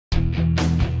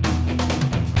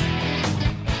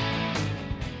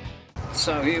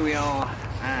So here we are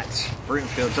at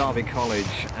Brimfield Derby College,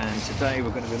 and today we're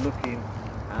going to be looking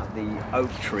at the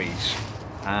oak trees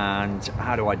and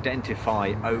how to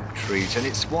identify oak trees. And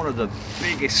it's one of the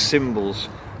biggest symbols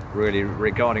really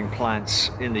regarding plants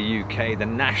in the UK. The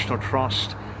National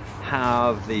Trust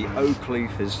have the oak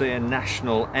leaf as their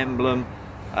national emblem.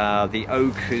 The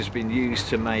oak has been used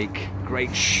to make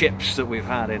great ships that we've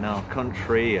had in our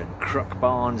country, and crook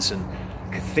barns and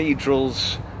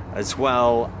cathedrals as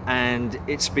well, and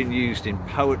it's been used in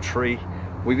poetry.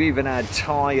 We've even had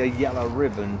tie a yellow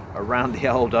ribbon around the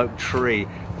old oak tree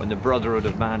when the Brotherhood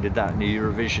of Man did that in the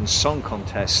Eurovision Song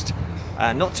Contest.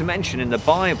 Not to mention in the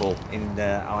Bible, in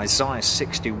Isaiah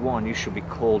 61, you shall be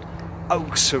called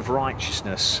oaks of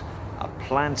righteousness, a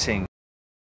planting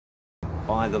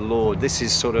by the Lord. This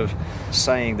is sort of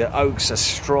saying that oaks are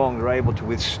strong, they're able to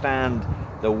withstand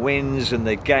the winds and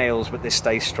the gales, but they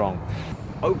stay strong.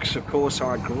 Oaks, of course,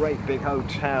 are a great big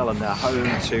hotel, and they're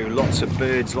home to lots of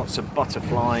birds, lots of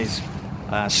butterflies,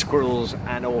 squirrels,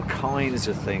 and all kinds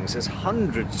of things. There's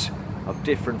hundreds of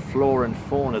different flora and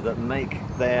fauna that make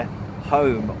their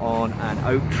home on an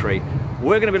oak tree.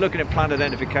 We're going to be looking at plant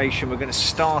identification. We're going to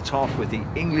start off with the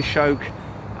English oak,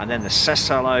 and then the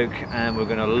sessile oak, and we're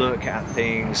going to look at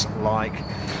things like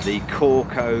the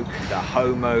cork oak, the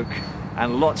home oak,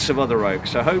 and lots of other oaks.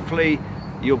 So hopefully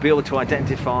you'll be able to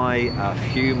identify a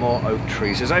few more oak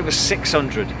trees. There's over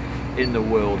 600 in the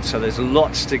world, so there's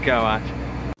lots to go at.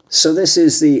 So this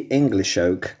is the English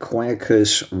oak,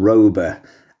 Quirkus Trojona,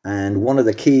 and one of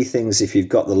the key things, if you've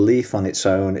got the leaf on its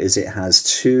own, is it has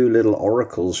two little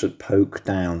auricles that poke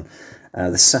down.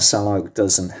 The sessile oak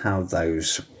doesn't have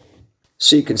those.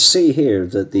 So you can see here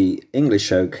that the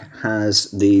English oak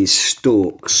has these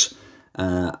stalks.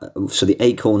 So the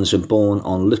acorns are borne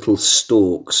on little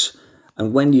stalks.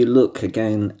 And when you look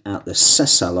again at the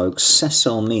sessile oak,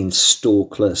 sessile means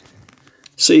stalkless.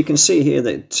 So you can see here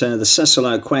that the sessile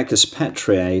oak, Quaacus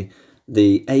Petrier,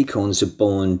 the acorns are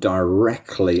borne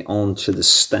directly onto the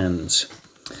stems.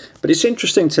 But it's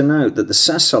interesting to note that the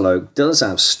sessile oak does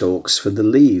have stalks for the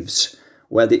leaves,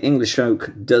 where the English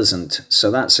oak doesn't. So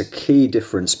that's a key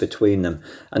difference between them.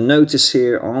 And notice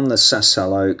here on the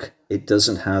sessile oak, it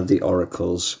doesn't have the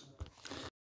auricles.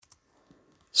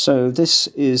 So this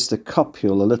is the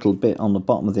copule, a little bit on the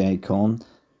bottom of the acorn.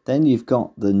 Then you've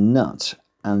got the nut,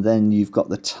 and then you've got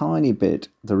the tiny bit,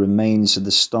 the remains of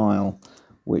the style,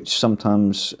 which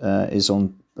sometimes is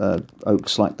on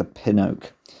oaks like the pin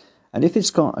oak. And if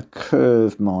it's got a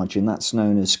curved margin, that's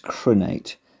known as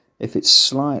crenate. If it's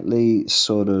slightly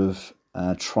sort of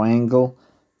triangle,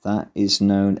 that is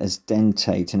known as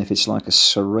dentate. And if it's like a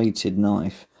serrated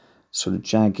knife, sort of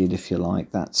jagged if you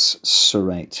like, that's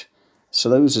serrate. So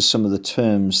those are some of the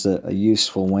terms that are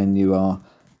useful when you are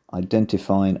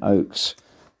identifying oaks.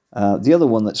 The other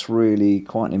one that's really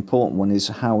quite an important one is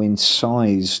how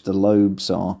incised the lobes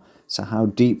are. So how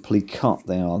deeply cut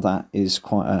they are. That is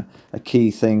quite a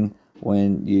key thing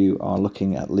when you are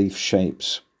looking at leaf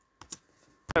shapes.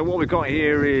 So what we've got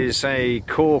here is a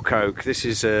cork oak. This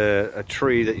is a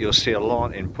tree that you'll see a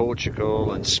lot in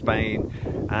Portugal and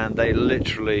Spain, and they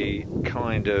literally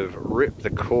kind of rip the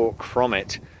cork from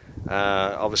it.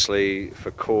 Obviously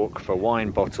for cork for wine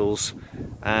bottles,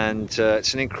 and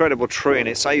it's an incredible tree, and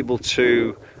it's able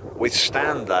to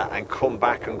withstand that and come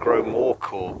back and grow more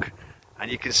cork. And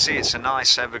you can see it's a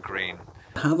nice evergreen.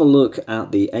 Have a look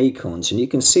at the acorns, and you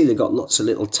can see they've got lots of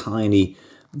little tiny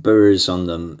burrs on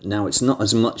them. Now it's not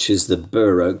as much as the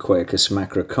bur oak, Quaacus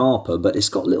macrocarpa, but it's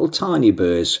got little tiny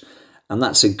burrs, and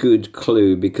that's a good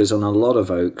clue, because on a lot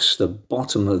of oaks the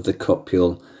bottom of the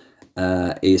copule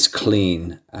is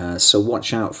clean, so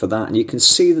watch out for that. And you can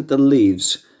see that the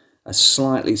leaves are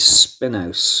slightly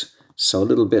spinose, so a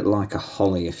little bit like a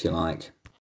holly if you like.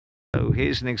 So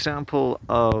here's an example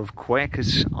of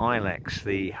Quakers Islex,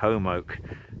 the home oak,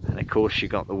 and of course you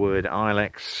got the word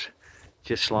ilex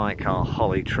just like our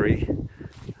holly tree.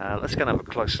 Let's go and have a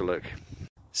closer look.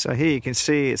 So here you can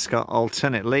see it's got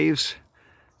alternate leaves,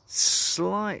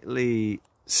 slightly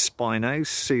spinose,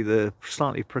 see the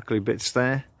slightly prickly bits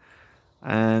there.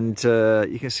 And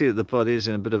you can see that the bud is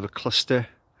in a bit of a cluster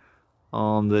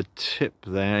on the tip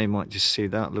there. You might just see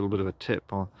that little bit of a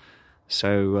tip on.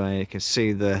 So you can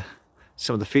see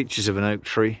some of the features of an oak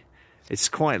tree. It's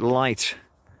quite light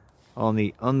on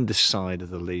the underside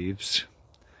of the leaves.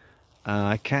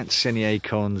 I can't see any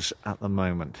acorns at the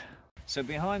moment. So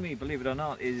behind me, believe it or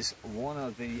not, is one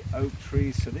of the oak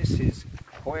trees. So this is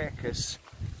Quirkus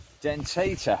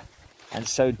dentata, and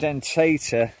so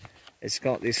dentata, it's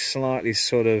got this slightly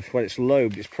sort of, well, it's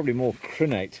lobed, it's probably more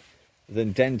crenate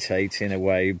than dentate in a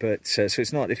way, but so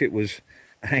it's not, if it was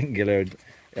angular,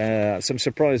 So I'm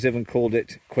surprised they haven't called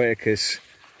it Quirkus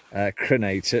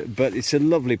crenator, but it's a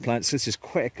lovely plant. So this is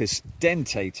Quirkus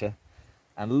dentator,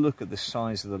 and look at the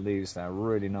size of the leaves there.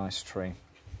 Really nice tree.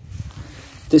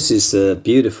 This is the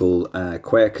beautiful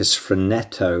Quaacus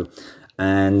frenetto,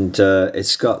 and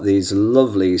it's got these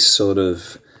lovely sort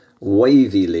of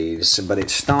wavy leaves, but it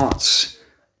starts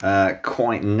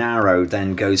quite narrow,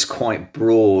 then goes quite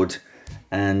broad,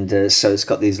 and so it's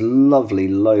got these lovely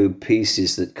lobe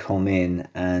pieces that come in,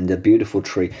 and a beautiful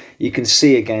tree. You can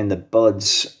see again the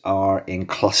buds are in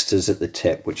clusters at the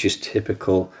tip, which is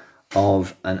typical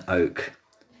of an oak.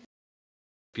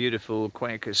 Beautiful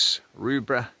Quakers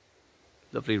rubra.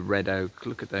 Lovely red oak.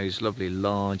 Look at those lovely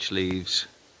large leaves.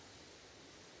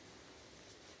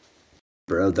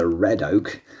 The red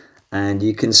oak, and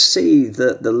you can see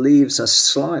that the leaves are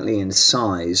slightly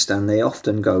incised, and they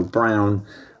often go brown,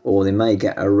 or they may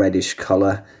get a reddish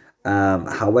colour.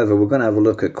 However, we're going to have a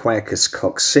look at Quaacus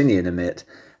coccinea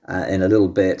in a little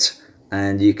bit,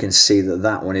 and you can see that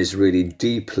that one is really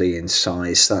deeply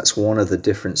incised. That's one of the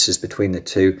differences between the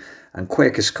two, and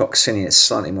Quaacus coccinea is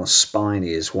slightly more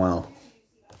spiny as well.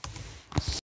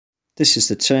 This is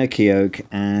the turkey oak,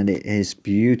 and it is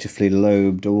beautifully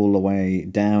lobed all the way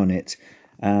down it,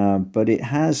 but it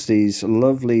has these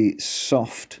lovely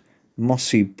soft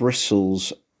mossy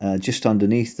bristles just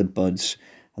underneath the buds,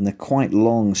 and they're quite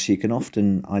long, so you can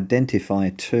often identify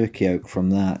a turkey oak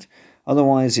from that.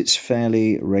 Otherwise it's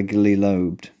fairly regularly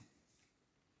lobed.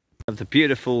 The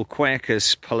beautiful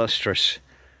Quaacus palustris.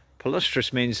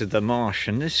 Palustris means of the marsh,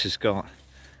 and this has got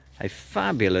a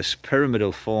fabulous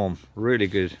pyramidal form, really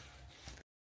good.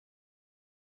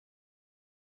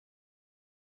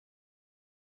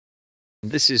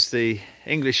 This is the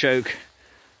English oak,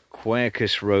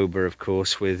 Quercus robur, of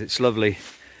course, with its lovely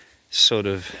sort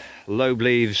of lobe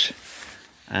leaves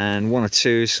and one or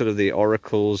two sort of the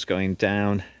auricles going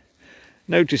down.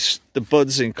 Notice the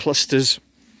buds in clusters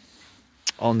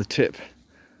on the tip.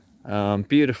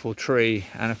 Beautiful tree,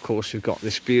 and of course we've got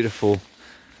this beautiful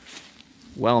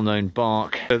well-known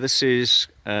bark. So this is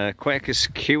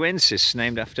Quaacus cuensis,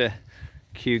 named after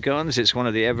Kew Gardens. It's one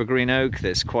of the evergreen oak.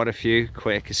 There's quite a few.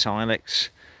 Quakers Islex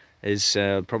is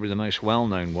probably the most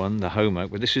well-known one, the home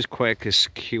oak, but this is Quaacus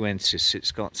cuensis.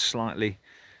 It's got slightly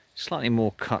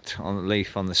more cut on the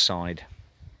leaf on the side.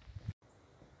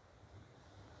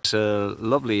 It's a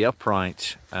lovely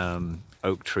upright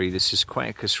oak tree. This is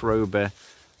Quaacus robur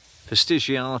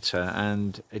fastigiata,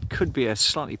 and it could be a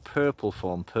slightly purple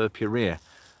form, Petrier.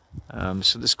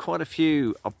 So there's quite a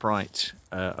few upright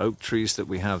oak trees that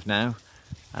we have now,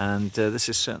 and this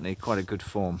is certainly quite a good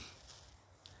form.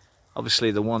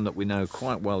 Obviously the one that we know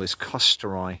quite well is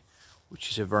Costeri, which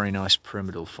is a very nice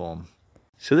pyramidal form.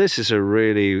 So this is a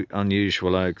really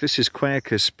unusual oak. This is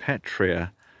Quaacus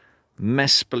Petrier,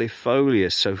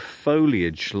 Mespalifolia, so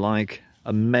foliage like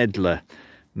a medlar,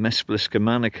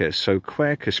 Mespaliscomanica. So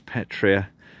Quaacus Petrier,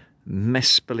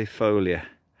 Mespalifolia.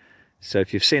 So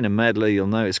if you've seen a medlar, you'll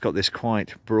know it's got this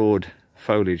quite broad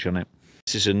foliage on it.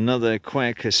 This is another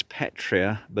Quaacus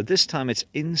Petrier, but this time it's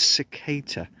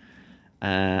insicata.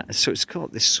 So it's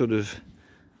got this sort of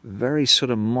very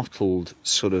sort of mottled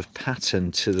sort of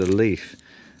pattern to the leaf,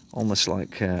 almost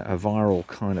like a viral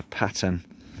kind of pattern.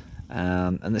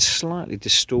 And they're slightly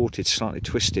distorted, slightly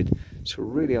twisted. It's a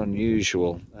really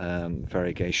unusual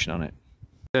variegation on it.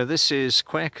 So this is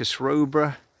Quaacus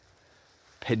robur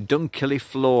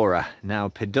pedunculiflora. Now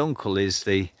peduncle is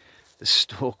the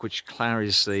stalk which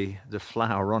carries the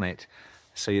flower on it,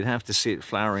 so you'd have to see it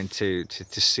flowering to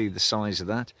see the size of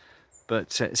that.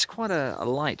 But it's quite a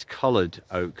light coloured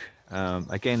oak,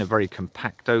 again a very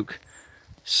compact oak,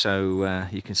 so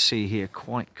you can see here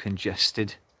quite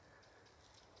congested.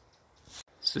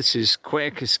 So this is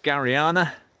Quaacus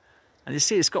garryana, and you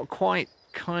see it's got quite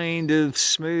kind of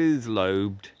smooth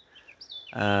lobed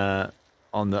lobes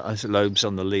on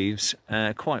the leaves,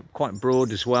 quite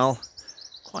broad as well.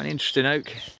 Quite an interesting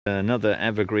oak. Another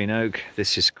evergreen oak.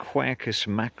 This is Quaacus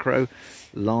macro,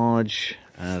 large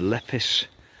lepis,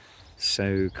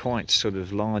 so quite sort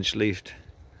of large leafed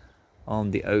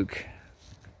on the oak.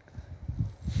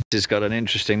 This has got an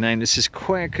interesting name. This is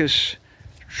Quaacus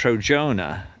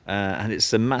Trojona, and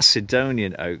it's the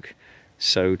Macedonian oak.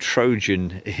 So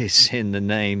Trojan is in the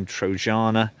name,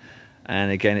 Trojana,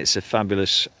 and again it's a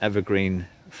fabulous evergreen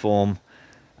form,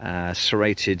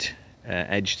 serrated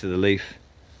edge to the leaf.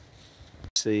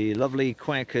 It's the lovely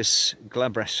Quaacus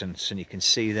glabrescens, and you can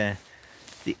see there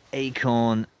the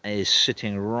acorn is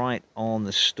sitting right on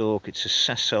the stalk. It's a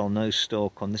sessile, no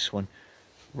stalk on this one,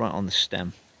 right on the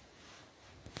stem.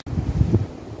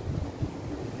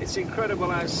 It's incredible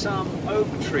how some oak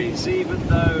trees, even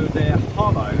though they're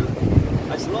hollow,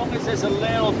 as long as there's a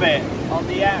little bit on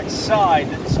the outside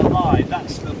that's alive,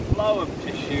 that's the phloem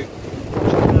tissue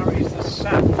which carries the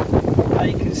sap,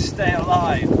 they can stay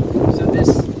alive. So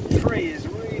this tree is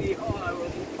really hollow,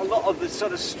 and a lot of the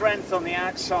sort of strength on the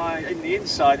outside, in the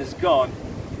inside, is gone,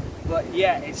 but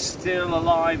yet it's still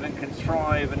alive and can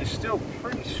thrive and is still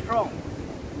pretty strong.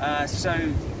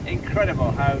 So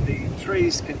incredible how the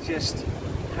trees can just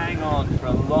hang on for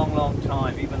a long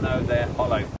time even though they're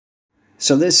hollow.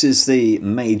 So this is the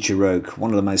major oak, one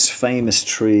of the most famous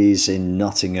trees in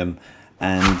Nottingham,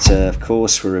 and of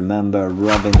course we remember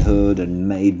Robin Hood and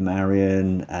Maid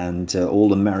Marian and all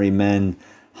the merry men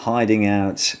hiding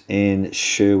out in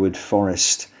Sherwood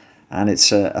Forest. And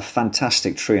it's a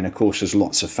fantastic tree, and of course there's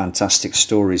lots of fantastic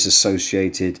stories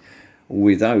associated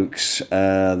with oaks.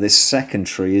 This second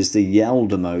tree is the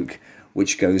Yeldham oak,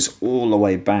 which goes all the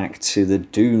way back to the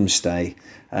Doomsday.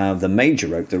 The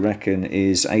major oak, they reckon,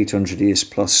 is 800 years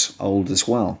plus old as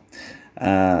well.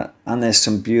 And there's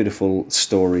some beautiful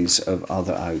stories of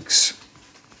other oaks.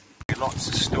 Lots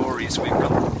of stories. We've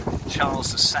got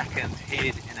Charles II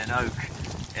hid in an oak,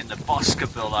 in the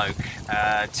Boscobel oak,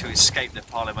 to escape the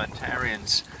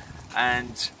parliamentarians.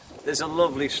 And there's a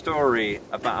lovely story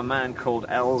about a man called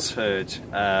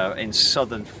Elsherd in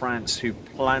southern France who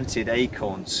planted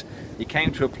acorns. He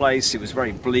came to a place, it was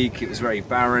very bleak, it was very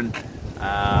barren,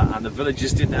 and the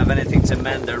villagers didn't have anything to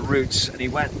mend their roots, and he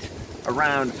went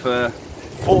around for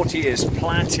 40 years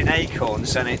planting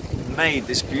acorns, and it made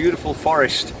this beautiful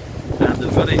forest, and the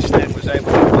village then was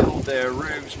able to build their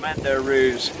roofs, mend their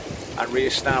roofs, and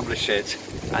re-establish it.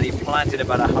 And he planted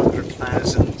about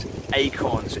 100,000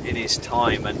 acorns in his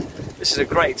time, and this is a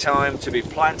great time to be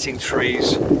planting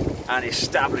trees and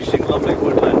establishing lovely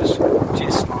woodlands,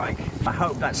 just like. I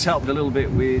hope that's helped a little bit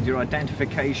with your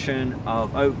identification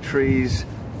of oak trees,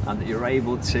 and that you're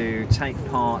able to take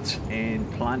part in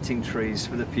planting trees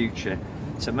for the future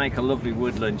to make a lovely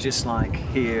woodland just like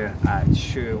here at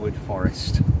Sherwood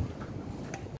Forest.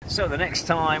 So the next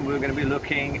time we're going to be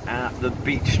looking at the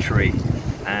beech tree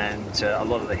and a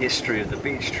lot of the history of the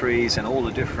beech trees and all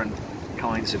the different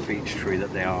kinds of beech tree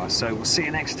that they are. So we'll see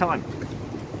you next time.